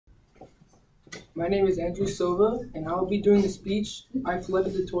My name is Andrew Silva, and I will be doing the speech. I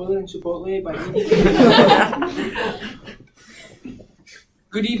flooded the toilet in Chipotle by eating.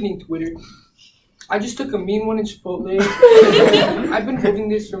 Good evening, Twitter. I just took a mean one in Chipotle. I've been holding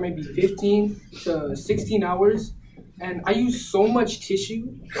this for maybe 15 to 16 hours, and I used so much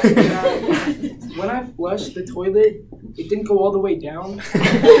tissue that when I flushed the toilet, it didn't go all the way down.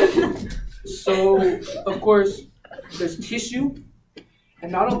 So, of course, there's tissue,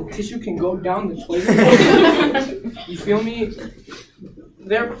 and not all the tissue can go down the toilet. You feel me?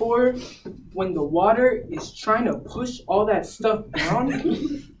 Therefore, when the water is trying to push all that stuff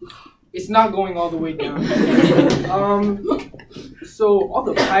down, it's not going all the way down. So all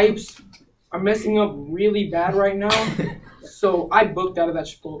the pipes are messing up really bad right now. So I booked out of that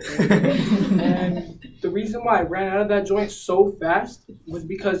Chipotle. And the reason why I ran out of that joint so fast was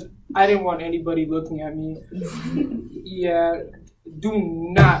because I didn't want anybody looking at me. Yeah, do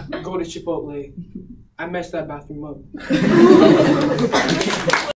not go to Chipotle. I messed that bathroom up.